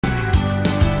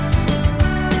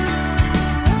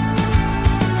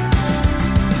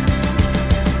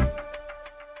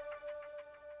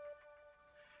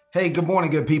Hey, good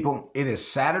morning, good people. It is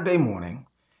Saturday morning,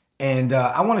 and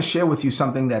I want to share with you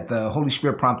something that the Holy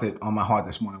Spirit prompted on my heart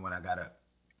this morning when I got up.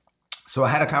 So I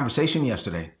had a conversation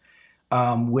yesterday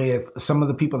with some of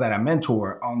the people that I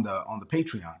mentor on the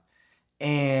Patreon,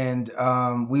 and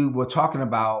we were talking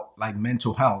about like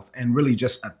mental health and really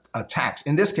just attacks.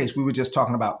 In this case, we were just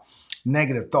talking about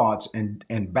negative thoughts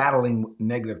and battling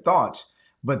negative thoughts.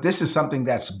 But this is something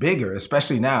that's bigger,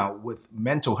 especially now with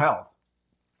mental health.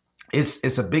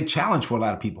 It's a big challenge for a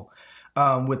lot of people.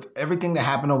 With everything that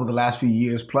happened over the last few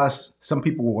years, plus some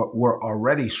people were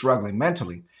already struggling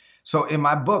mentally. So in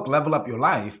my book, Level Up Your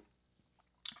Life,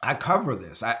 I cover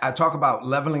this. I talk about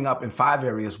leveling up in 5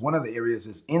 areas. One of the areas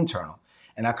is internal,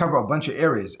 and I cover a bunch of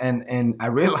areas. And I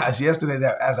realized yesterday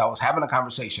that as I was having a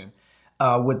conversation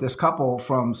with this couple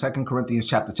from 2 Corinthians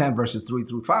chapter 10, verses 3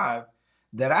 through 5,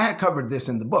 that I had covered this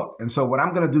in the book. And so what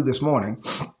I'm going to do this morning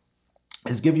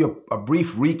is give you a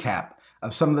brief recap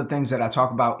of some of the things that I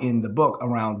talk about in the book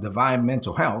around divine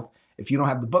mental health. If you don't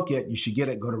have the book yet, you should get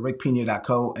it. Go to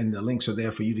rickpina.co and the links are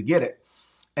there for you to get it.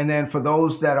 And then for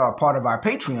those that are part of our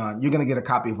Patreon, you're going to get a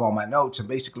copy of all my notes and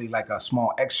basically like a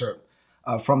small excerpt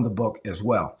from the book as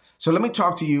well. So let me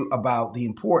talk to you about the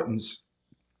importance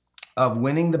of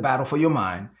winning the battle for your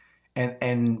mind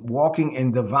and walking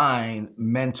in divine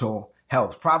mental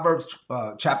health. Proverbs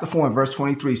chapter 4 and verse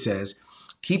 23 says,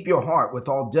 "Keep your heart with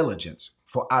all diligence,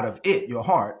 for out of it, your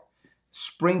heart,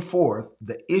 spring forth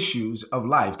the issues of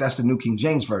life." That's the New King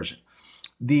James Version.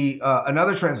 The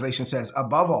another translation says,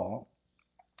 "Above all,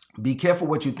 be careful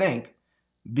what you think,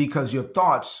 because your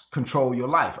thoughts control your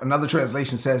life." Another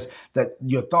translation says that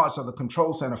your thoughts are the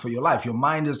control center for your life. Your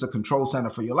mind is the control center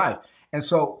for your life. And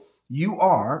so you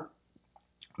are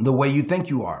the way you think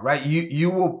you are, right? You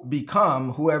will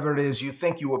become whoever it is you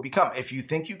think you will become. If you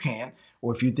think you can,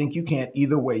 or if you think you can't,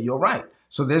 either way, you're right.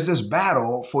 So there's this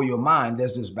battle for your mind.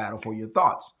 There's this battle for your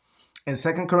thoughts. In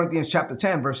 2 Corinthians chapter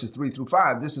 10, verses 3 through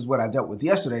 5, this is what I dealt with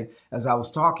yesterday as I was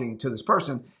talking to this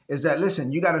person, is that,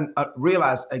 listen, you got to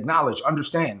realize, acknowledge,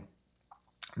 understand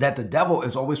that the devil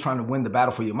is always trying to win the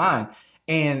battle for your mind.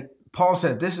 And Paul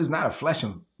says this is not a flesh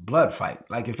and blood fight.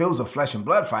 Like if it was a flesh and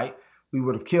blood fight, we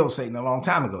would have killed Satan a long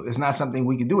time ago. It's not something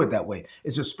we can do it that way.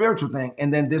 It's a spiritual thing.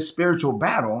 And then this spiritual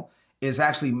battle is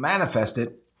actually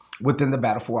manifested within the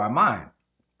battle for our mind,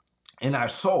 in our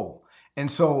soul.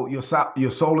 And so your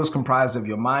soul is comprised of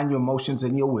your mind, your emotions,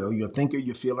 and your will, your thinker,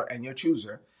 your feeler, and your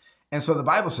chooser. And so the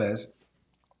Bible says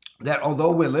that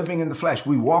although we're living in the flesh,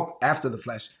 we walk after the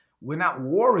flesh. We're not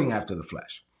warring after the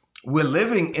flesh. We're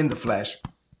living in the flesh,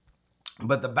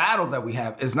 but the battle that we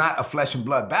have is not a flesh and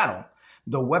blood battle.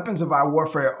 The weapons of our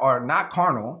warfare are not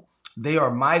carnal. They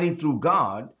are mighty through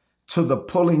God to the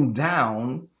pulling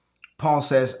down, Paul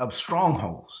says, of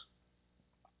strongholds.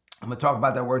 I'm going to talk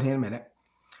about that word here in a minute.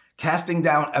 Casting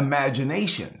down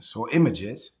imaginations or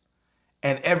images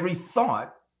and every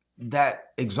thought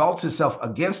that exalts itself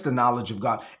against the knowledge of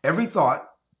God. Every thought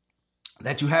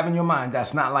that you have in your mind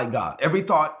that's not like God. Every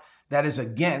thought that is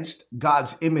against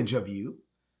God's image of you,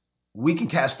 we can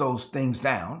cast those things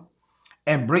down,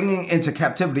 and bringing into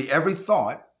captivity every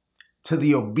thought to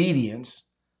the obedience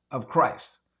of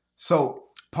Christ. So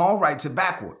Paul writes it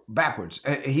backwards.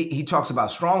 He talks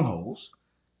about strongholds,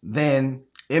 then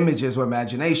images or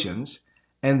imaginations,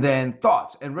 and then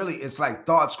thoughts. And really, it's like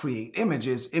thoughts create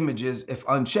images. Images, if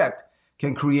unchecked,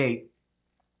 can create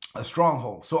a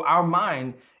stronghold. So our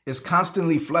mind is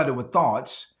constantly flooded with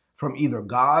thoughts from either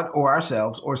God or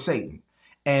ourselves or Satan.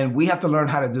 And we have to learn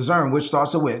how to discern which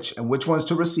thoughts are which and which ones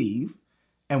to receive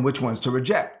and which ones to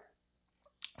reject.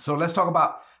 So let's talk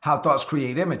about how thoughts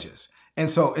create images.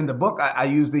 And so in the book, I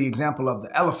use the example of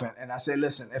the elephant. And I say,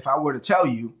 listen, if I were to tell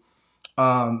you,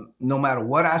 no matter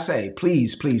what I say,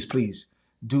 please, please, please,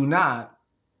 do not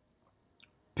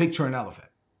picture an elephant.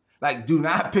 Like, do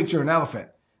not picture an elephant.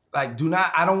 Like,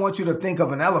 I don't want you to think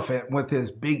of an elephant with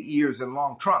his big ears and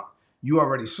long trunk. You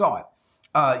already saw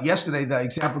it. Yesterday, the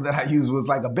example that I used was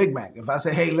like a Big Mac. If I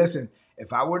say, hey, listen,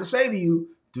 if I were to say to you,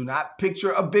 do not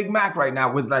picture a Big Mac right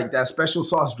now with like that special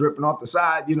sauce dripping off the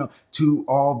side, 2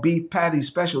 all beef patties,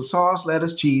 special sauce,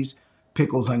 lettuce, cheese,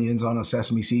 pickles, onions on a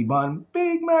sesame seed bun.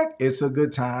 Big Mac, it's a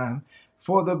good time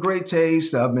for the great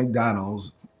taste of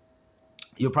McDonald's.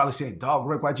 You'll probably say, dog,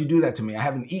 Rick, why'd you do that to me? I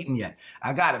haven't eaten yet.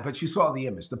 I got it, but you saw the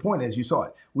image. The point is you saw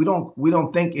it. We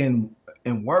don't think in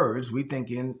words, we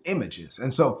think in images.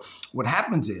 And so what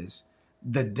happens is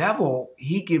the devil,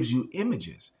 he gives you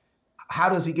images. How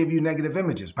does he give you negative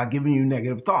images? By giving you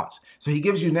negative thoughts. So he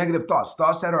gives you negative thoughts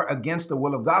that are against the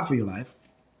will of God for your life.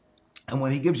 And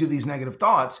when he gives you these negative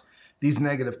thoughts,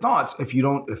 if you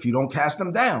don't cast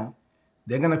them down,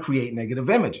 they're going to create negative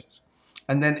images.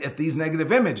 And then if these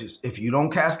negative images, if you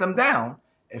don't cast them down,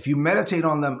 if you meditate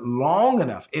on them long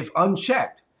enough, if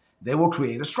unchecked, they will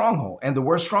create a stronghold. And the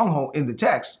word stronghold in the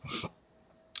text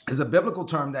is a biblical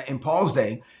term that in Paul's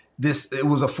day, it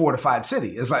was a fortified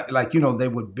city. It's like they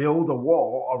would build a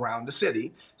wall around the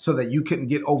city so that you couldn't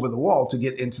get over the wall to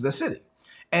get into the city.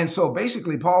 And so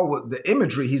basically, Paul, the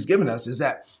imagery he's given us is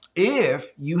that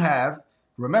if you have,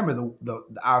 remember,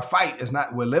 our fight is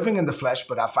not, we're living in the flesh,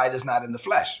 but our fight is not in the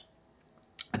flesh.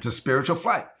 It's a spiritual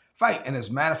fight, and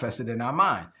it's manifested in our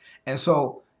mind. And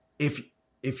so if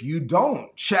you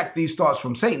don't check these thoughts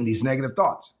from Satan, these negative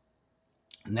thoughts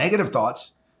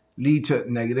lead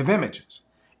to negative images.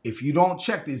 If you don't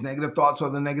check these negative thoughts or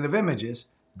the negative images,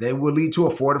 they will lead to a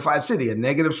fortified city, a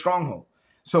negative stronghold.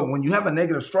 So when you have a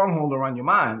negative stronghold around your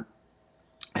mind,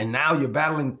 and now you're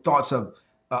battling thoughts of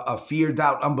fear,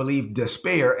 doubt, unbelief,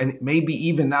 despair, and maybe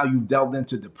even now you've delved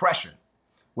into depression,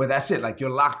 where that's it, like you're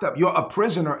locked up. You're a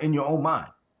prisoner in your own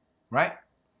mind, right?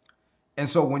 And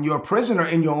so when you're a prisoner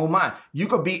in your own mind, you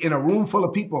could be in a room full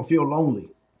of people and feel lonely.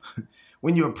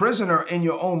 When you're a prisoner in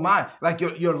your own mind, like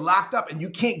you're locked up and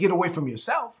you can't get away from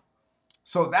yourself.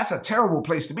 So that's a terrible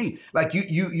place to be. Like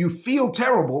you feel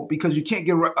terrible because you can't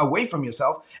get away from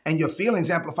yourself, and your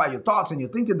feelings amplify your thoughts, and you're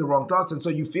thinking the wrong thoughts. And so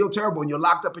you feel terrible and you're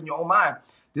locked up in your own mind.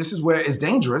 This is where it's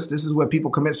dangerous. This is where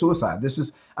people commit suicide. This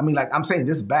is, I'm saying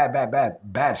this is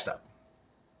bad stuff.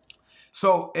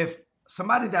 So if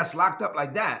somebody that's locked up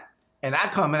like that, and I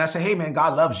come and I say, hey man,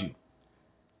 God loves you.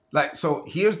 Like, so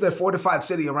here's the fortified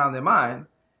city around their mind.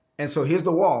 And so here's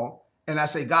the wall. And I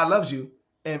say, God loves you.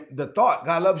 And the thought,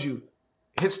 God loves you,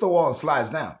 hits the wall and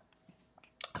slides down.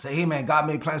 I say, hey man, God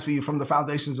made plans for you from the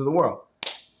foundations of the world.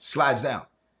 Slides down.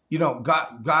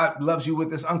 God loves you with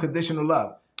this unconditional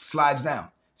love. Slides down.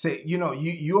 Say,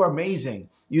 you're amazing.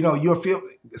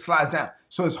 Slides down.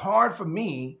 So it's hard for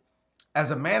me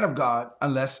as a man of God,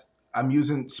 unless I'm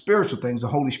using spiritual things, the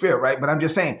Holy Spirit, right? But I'm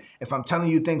just saying, if I'm telling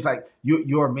you things like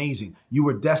you're amazing, you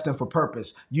were destined for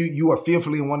purpose, you are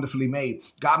fearfully and wonderfully made,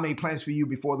 God made plans for you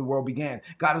before the world began,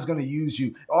 God is going to use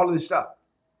you, all of this stuff.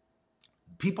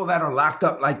 People that are locked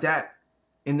up like that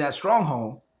in that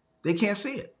stronghold, they can't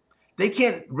see it. They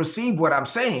can't receive what I'm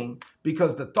saying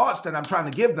because the thoughts that I'm trying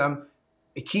to give them,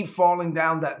 it keep falling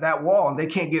down that wall, and they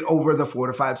can't get over the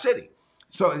fortified city.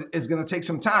 So it's going to take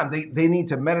some time. They need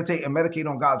to meditate and medicate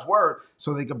on God's word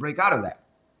so they can break out of that.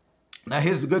 Now,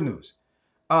 here's the good news.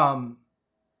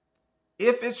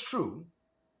 If it's true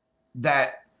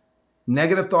that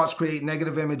negative thoughts create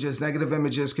negative images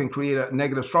can create a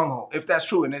negative stronghold, if that's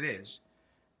true, and it is,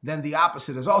 then the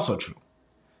opposite is also true.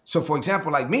 So, for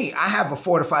example, like me, I have a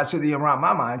fortified city around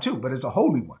my mind too, but it's a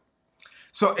holy one.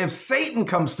 So if Satan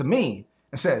comes to me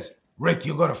and says, Rick,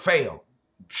 you're going to fail,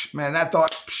 man, that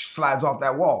thought slides off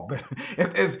that wall. But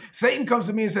if Satan comes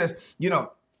to me and says,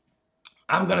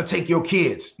 I'm going to take your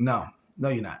kids. No,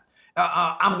 you're not.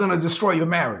 I'm going to destroy your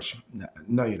marriage.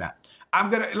 No, you're not.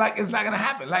 It's not going to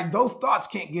happen. Like, those thoughts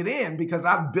can't get in because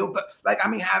I've built up,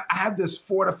 I have this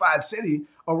fortified city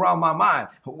around my mind.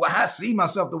 I see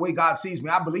myself the way God sees me.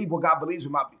 I believe what God believes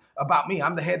about me.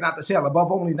 I'm the head, not the tail,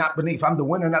 above only, not beneath. I'm the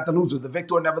winner, not the loser, the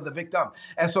victor, never the victim.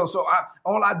 And so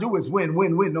all I do is win,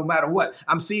 no matter what.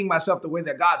 I'm seeing myself the way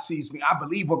that God sees me. I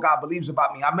believe what God believes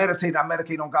about me. I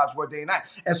medicate on God's word day and night.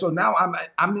 And so now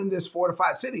I'm in this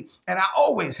fortified city, and I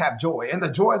always have joy, and the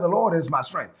joy of the Lord is my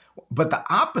strength. But the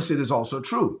opposite is also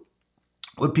true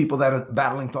with people that are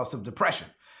battling thoughts of depression.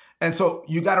 And so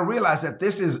you got to realize that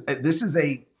this is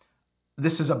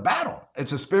a battle.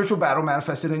 It's a spiritual battle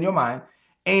manifested in your mind.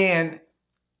 And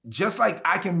just like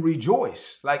I can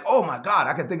rejoice, like, oh my God,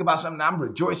 I can think about something, I'm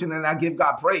rejoicing and I give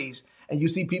God praise. And you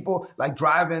see people like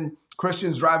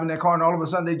Christians driving their car, and all of a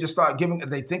sudden they just start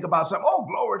they think about something, oh,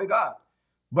 glory to God.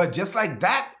 But just like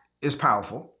that is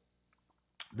powerful,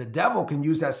 the devil can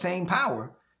use that same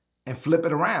power and flip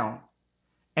it around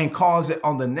and cause it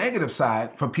on the negative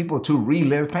side for people to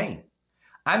relive pain.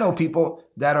 I know people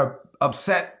that are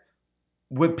upset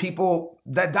with people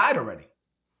that died already,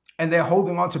 and they're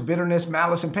holding on to bitterness,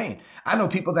 malice, and pain. I know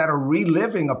people that are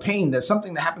reliving a pain, that's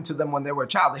something that happened to them when they were a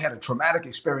child. They had a traumatic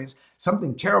experience,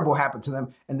 something terrible happened to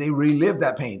them, and they relive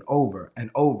that pain over and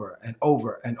over and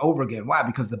over and over again. Why?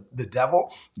 Because the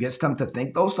devil gets them to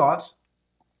think those thoughts.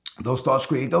 Those thoughts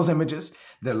create those images.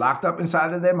 They're locked up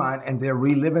inside of their mind, and they're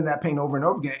reliving that pain over and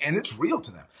over again, and it's real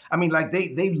to them. I mean, like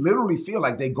they literally feel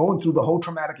like they're going through the whole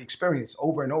traumatic experience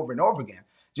over and over and over again.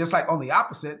 Just like on the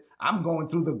opposite, I'm going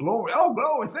through the glory. Oh,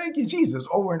 glory. Thank you, Jesus.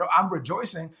 Over and over. I'm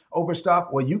rejoicing over stuff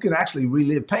where you can actually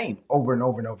relive pain over and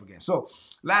over and over again. So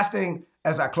last thing,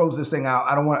 as I close this thing out,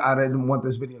 I didn't want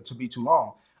this video to be too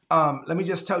long. Let me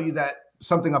just tell you that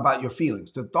something about your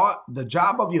feelings. The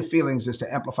job of your feelings is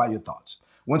to amplify your thoughts.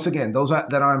 Once again, those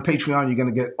that are on Patreon, you're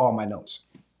going to get all my notes.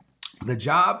 The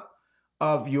job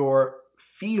of your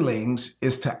feelings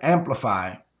is to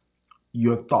amplify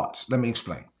your thoughts. Let me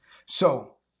explain.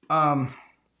 So,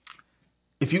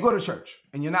 if you go to church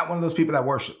and you're not one of those people that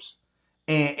worships,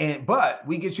 but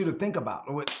we get you to think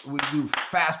about, we do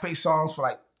fast-paced songs for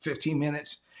like 15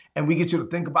 minutes, and we get you to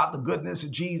think about the goodness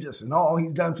of Jesus and all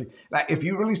he's done for you. Like, if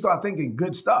you really start thinking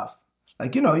good stuff,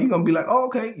 like, you're going to be like, oh,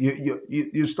 okay.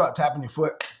 You start tapping your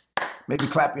foot, maybe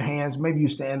clap your hands, maybe you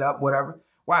stand up, whatever.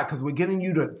 Why? Because we're getting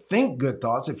you to think good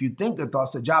thoughts. If you think good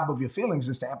thoughts, the job of your feelings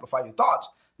is to amplify your thoughts.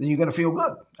 Then you're going to feel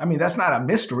good. I mean, that's not a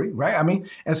mystery, right? I mean,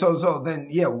 and so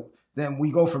then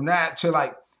we go from that to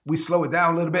like, we slow it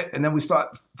down a little bit, and then we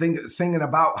start singing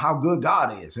about how good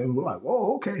God is. And we're like,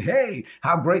 whoa, okay, hey,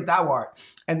 how great thou art.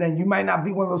 And then you might not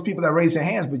be one of those people that raise their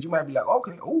hands, but you might be like,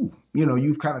 okay, oh,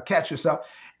 you kind of catch yourself.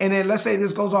 And then let's say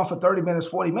this goes on for 30 minutes,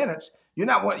 40 minutes.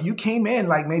 You came in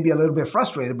like maybe a little bit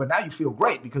frustrated, but now you feel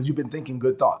great because you've been thinking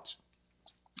good thoughts.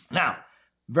 Now,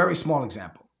 very small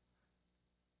example.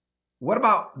 What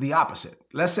about the opposite?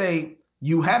 Let's say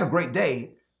you had a great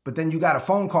day, but then you got a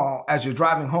phone call as you're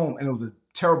driving home, and it was a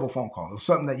terrible phone call. It was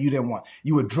something that you didn't want.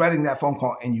 You were dreading that phone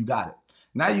call, and you got it.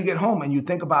 Now you get home and you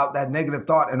think about that negative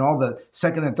thought and all the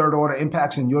second and third order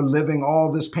impacts, and you're living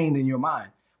all this pain in your mind.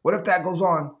 What if that goes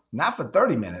on not for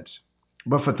 30 minutes,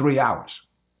 but for 3 hours?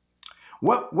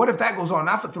 What if that goes on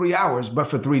not for 3 hours, but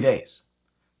for 3 days?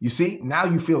 You see, now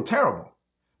you feel terrible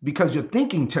because you're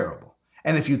thinking terrible.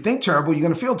 And if you think terrible, you're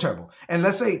going to feel terrible. And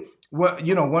let's say,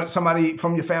 when somebody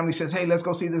from your family says, hey, let's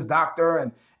go see this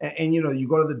doctor. And you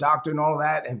go to the doctor and all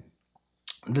that. And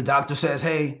the doctor says,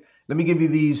 hey, let me give you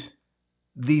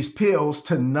these pills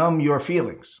to numb your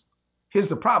feelings. Here's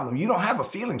the problem. You don't have a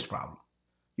feelings problem.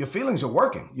 Your feelings are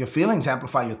working. Your feelings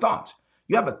amplify your thoughts.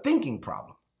 You have a thinking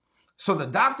problem. So the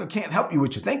doctor can't help you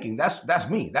with your thinking. That's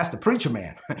me. That's the preacher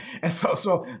man. And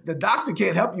so the doctor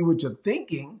can't help you with your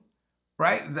thinking,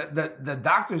 right? The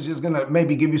doctor's just going to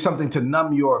maybe give you something to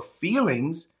numb your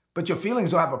feelings, but your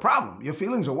feelings don't have a problem. Your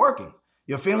feelings are working.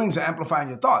 Your feelings are amplifying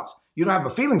your thoughts. You don't have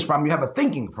a feelings problem. You have a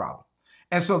thinking problem.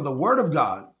 And so the word of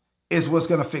God is what's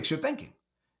going to fix your thinking.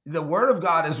 The word of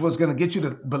God is what's going to get you to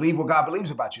believe what God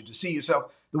believes about you, to see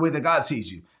yourself the way that God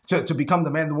sees you, to become the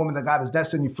man, the woman that God has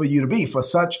destined for you to be for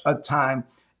such a time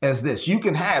as this. You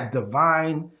can have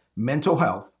divine mental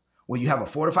health where you have a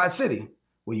fortified city,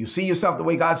 where you see yourself the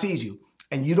way God sees you,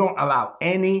 and you don't allow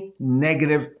any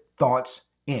negative thoughts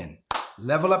in.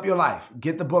 Level up your life.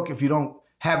 Get the book if you don't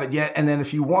have it yet. And then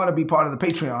if you want to be part of the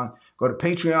Patreon, go to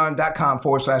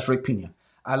patreon.com/Rick Pina.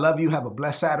 I love you. Have a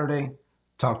blessed Saturday.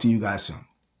 Talk to you guys soon.